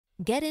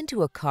Get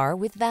into a car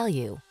with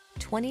value.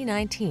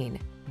 2019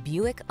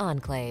 Buick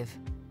Enclave.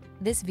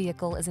 This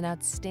vehicle is an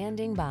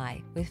outstanding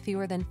buy with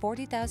fewer than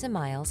 40,000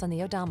 miles on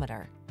the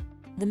odometer.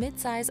 The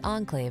midsize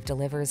Enclave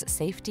delivers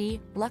safety,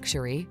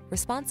 luxury,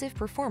 responsive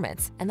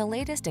performance, and the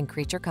latest in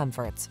creature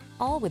comforts,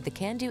 all with the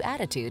can-do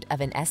attitude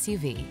of an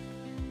SUV.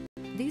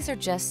 These are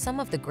just some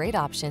of the great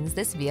options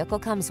this vehicle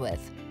comes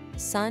with: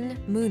 sun,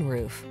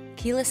 moonroof,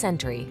 keyless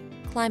entry,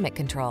 climate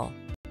control.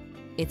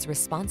 Its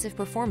responsive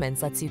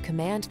performance lets you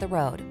command the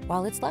road,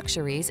 while its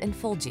luxuries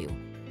enfold you.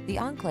 The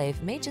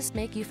Enclave may just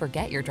make you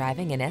forget you're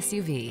driving an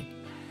SUV.